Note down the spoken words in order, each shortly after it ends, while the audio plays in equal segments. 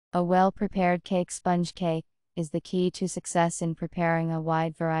A well-prepared cake sponge cake is the key to success in preparing a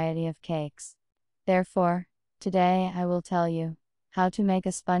wide variety of cakes. Therefore, today I will tell you how to make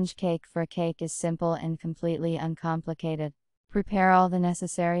a sponge cake. For a cake is simple and completely uncomplicated. Prepare all the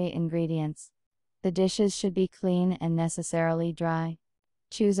necessary ingredients. The dishes should be clean and necessarily dry.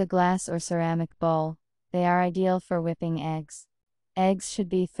 Choose a glass or ceramic bowl. They are ideal for whipping eggs. Eggs should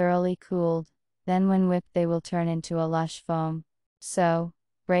be thoroughly cooled, then when whipped they will turn into a lush foam. So,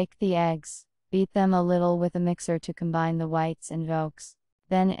 break the eggs, beat them a little with a mixer to combine the whites and yolks.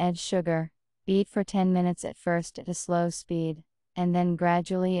 Then add sugar, beat for 10 minutes at first at a slow speed, and then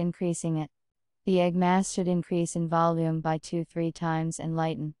gradually increasing it. The egg mass should increase in volume by 2-3 times and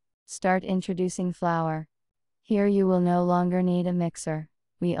lighten. Start introducing flour. Here you will no longer need a mixer.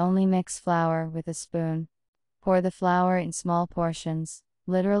 We only mix flour with a spoon. Pour the flour in small portions,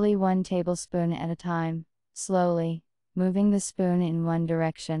 literally 1 tablespoon at a time, slowly, moving the spoon in one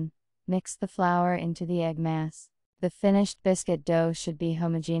direction. Mix the flour into the egg mass. The finished biscuit dough should be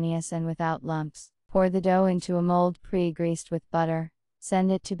homogeneous and without lumps. Pour the dough into a mold pre-greased with butter.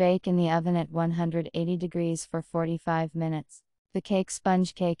 Send it to bake in the oven at 180 degrees for 45 minutes. The cake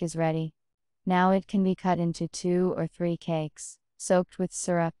sponge cake is ready. Now it can be cut into 2 or 3 cakes, soaked with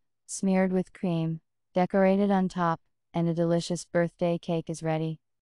syrup, smeared with cream, decorated on top, and a delicious birthday cake is ready.